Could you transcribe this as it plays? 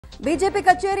BJP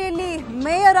ಕಚೇರಿಯಲ್ಲಿ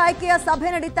mayor ಆಯ್ಕೆಯ ಸಭೆ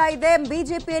ನಡೀತಾ ಇದೆ.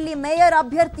 ಬಿಜೆಪಿಯಲ್ಲಿ ಮೇಯರ್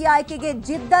ಅಭ್ಯರ್ಥಿ ಆಯ್ಕೆಗೆ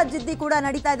ಜಿದ್ದಿ ಕೂಡ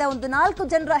ನಡೀತಾ ಇದೆ. ಒಂದು 4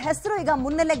 ಜನರ ಹೆಸರು ಈಗ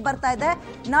ಮುನ್ನೆಲೆಗೆ ಬರ್ತಾ ಇದೆ.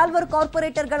 4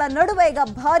 ಕಾರ್ಪೊರೇಟರ್ಗಳ ನಡುವೆ ಈಗ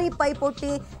ಭಾರಿ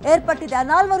ಪೈಪೋಟಿ ಏರ್ಪಟ್ಟಿದೆ. ಆ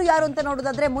 4 ಯಾರು ಅಂತ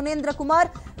ನೋಡೋದಾದ್ರೆ ಮುನೇಂದ್ರ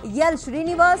ಕುಮಾರ್, ಎಲ್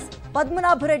ಶ್ರೀನಿವಾಸ್,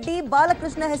 ಪದ್ಮನಾಭ ರೆಡ್ಡಿ,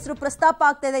 ಬಾಲಕೃಷ್ಣ ಹೆಸರು ಪ್ರಸ್ತಾಪ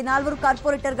ಆಗ್ತಾ ಇದೆ. 4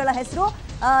 ಕಾರ್ಪೊರೇಟರ್ಗಳ ಹೆಸರು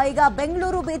ಈಗ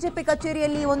ಬೆಂಗಳೂರು ಬಿಜೆಪಿ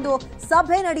ಕಚೇರಿಯಲ್ಲಿ ಒಂದು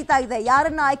ಸಭೆ ನಡೀತಾ ಇದೆ.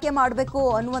 ಯಾರನ್ನ ಆಯ್ಕೆ ಮಾಡಬೇಕು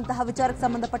ಅನ್ನುವಂತಹ ವಿಚಾರಕ್ಕೆ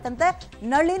ಸಂಬಂಧಪಟ್ಟಂತೆ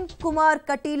ನಳಿನ್ ಕುಮಾರ್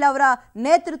ಕಟೀಲ್ ಅವರ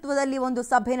ನೇತೃತ್ವದಲ್ಲಿ ಒಂದು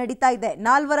ಸಭೆ ನಡೀತಾ ಇದೆ.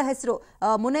 4 ಹೆಸರು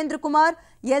ಮುನೇಂದ್ರ ಕುಮಾರ್,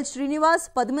 ಎಲ್ ಶ್ರೀನಿವಾಸ್,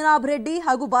 ಪದ್ಮನಾಭ ರೆಡ್ಡಿ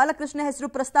ಹಾಗೂ ಬಾಲಕೃಷ್ಣ ಹೆಸರು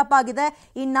ಪ್ರಸ್ತಾಪ ಆಗಿದೆ.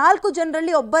 ಈ 4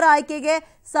 ಜನರಲ್ಲಿ ಒಬ್ಬರ ಆಯ್ಕೆಗೆ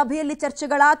ಸಭೆಯಲ್ಲಿ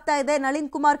ಚರ್ಚೆಗಳಾಗ್ತಾ ಇದೆ. ನಳಿನ್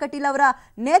ಕುಮಾರ್ ಕಟೀಲ್ ಅವರ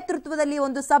ನೇತೃತ್ವದಲ್ಲಿ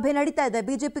ಒಂದು ಸಭೆ ನಡೀತಾ ಇದೆ.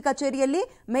 ಬಿಜೆಪಿ ಕಚೇರಿಯಲ್ಲಿ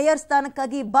ಮೇಯರ್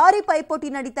ಸ್ಥಾನಕ್ಕಾಗಿ ಭಾರಿ ಪೈಪೋಟಿ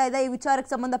ನಡೀತಾ ಇದೆ. ಈ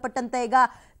ವಿಚಾರಕ್ಕೆ ಸಂಬಂಧಪಟ್ಟಂತೆ ಈಗ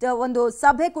ಒಂದು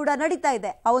ಸಭೆ ಕೂಡ ನಡೀತಾ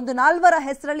ಇದೆ. ಆ ಒಂದು 4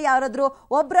 ಹೆಸರಲ್ಲಿ ಯಾರಾದ್ರೂ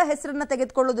ಒಬ್ಬರ ಹೆಸರನ್ನ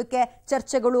ತೆಗೆದುಕೊಳ್ಳೋದಕ್ಕೆ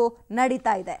ಚರ್ಚೆಗಳು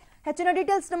ನಡೀತಾ ಇದೆ. ಹೆಚ್ಚಿನ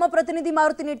ಡೀಟೇಲ್ಸ್ ನಮ್ಮ ಪ್ರತಿನಿಧಿ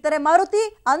ಮಾರುತಿ ನೀಡ್ತಾರೆ. ಮಾರುತಿ,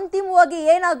 ಅಂತಿಮವಾಗಿ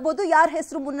ಏನಾಗಬಹುದು, ಯಾರ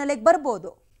ಹೆಸರು ಮುನ್ನೆಲೆಗೆ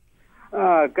ಬರಬಹುದು?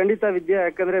 ಖಂಡಿತ ವಿದ್ಯಾ,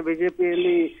 ಯಾಕಂದ್ರೆ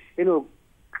ಬಿಜೆಪಿಯಲ್ಲಿ ಏನು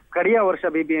ಕಡೆಯ ವರ್ಷ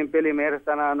ಬಿಬಿಎಂಪಿಯಲ್ಲಿ ಮೇಯರ್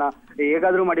ಸ್ಥಾನನ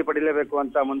ಹೇಗಾದ್ರೂ ಮಾಡಿ ಪಡೆಯಲೇಬೇಕು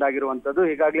ಅಂತ ಮುಂದಾಗಿರುವಂತದ್ದು.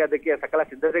 ಹೀಗಾಗ್ಲೇ ಅದಕ್ಕೆ ಸಕಲ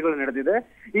ಸಿದ್ಧತೆಗಳು ನಡೆದಿದೆ.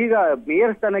 ಈಗ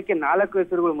ಮೇಯರ್ ಸ್ಥಾನಕ್ಕೆ 4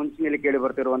 ಹೆಸರುಗಳು ಮುಂಚಿನಲ್ಲಿ ಕೇಳಿ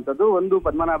ಬರ್ತಿರುವಂತದ್ದು. ಒಂದು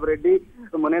ಪದ್ಮನಾಭ ರೆಡ್ಡಿ,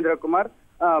 ಮುನೇಂದ್ರ ಕುಮಾರ್,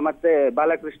 ಮತ್ತೆ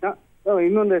ಬಾಲಕೃಷ್ಣ,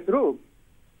 ಇನ್ನೊಂದು ಹೆಸರು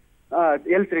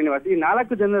ಎಲ್ ಶ್ರೀನಿವಾಸ್. ಈ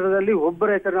 4 ಜನರಲ್ಲಿ ಒಬ್ಬರ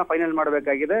ಹೆಸರನ್ನ ಫೈನಲ್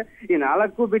ಮಾಡಬೇಕಾಗಿದೆ. ಈ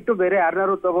 4 ಬಿಟ್ಟು ಬೇರೆ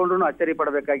ಯಾರನ್ನಾರು ತಗೊಂಡ್ರು ಅಚ್ಚರಿ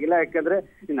ಪಡಬೇಕಾಗಿಲ್ಲ. ಯಾಕಂದ್ರೆ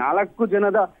ಈ 4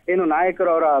 ಜನದ ಏನು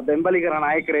ನಾಯಕರು, ಅವರ ಬೆಂಬಲಿಗರ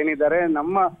ನಾಯಕರು ಏನಿದ್ದಾರೆ,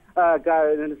 ನಮ್ಮ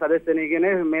ಸದಸ್ಯನಿಗೇನೆ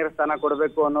ಮೇಯರ್ ಸ್ಥಾನ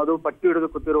ಕೊಡಬೇಕು ಅನ್ನೋದು ಪಟ್ಟಿ ಹಿಡಿದು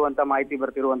ಕೂತಿರುವಂತ ಮಾಹಿತಿ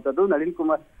ಬರ್ತಿರುವಂತದ್ದು. ನಳಿನ್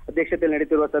ಕುಮಾರ್ ಅಧ್ಯಕ್ಷತೆಯಲ್ಲಿ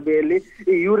ನಡೀತಿರುವ ಸಭೆಯಲ್ಲಿ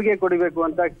ಇವ್ರಿಗೆ ಕೊಡಬೇಕು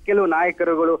ಅಂತ ಕೆಲವು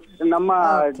ನಾಯಕರುಗಳು, ನಮ್ಮ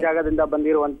ಜಾಗದಿಂದ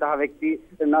ಬಂದಿರುವಂತಹ ವ್ಯಕ್ತಿ,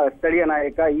 ಸ್ಥಳೀಯ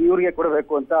ನಾಯಕ, ಇವ್ರಿಗೆ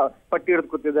ಕೊಡಬೇಕು ಅಂತ ಪಟ್ಟಿ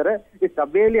ಹಿಡಿದು ಕೂತಿದ್ದಾರೆ. ಈ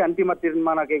ಸಭೆಯಲ್ಲಿ ಅಂತಿಮ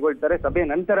ತೀರ್ಮಾನ ಕೈಗೊಳ್ತಾರೆ. ಸಭೆ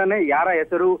ನಂತರನೇ ಯಾರ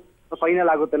ಹೆಸರು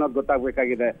ಫೈನಲ್ ಆಗುತ್ತೆ ಅನ್ನೋದು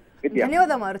ಗೊತ್ತಾಗಬೇಕಾಗಿದೆ.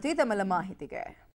 ಧನ್ಯವಾದ ಮಾರುತಿ ತಮ್ಮೆಲ್ಲ ಮಾಹಿತಿಗೆ.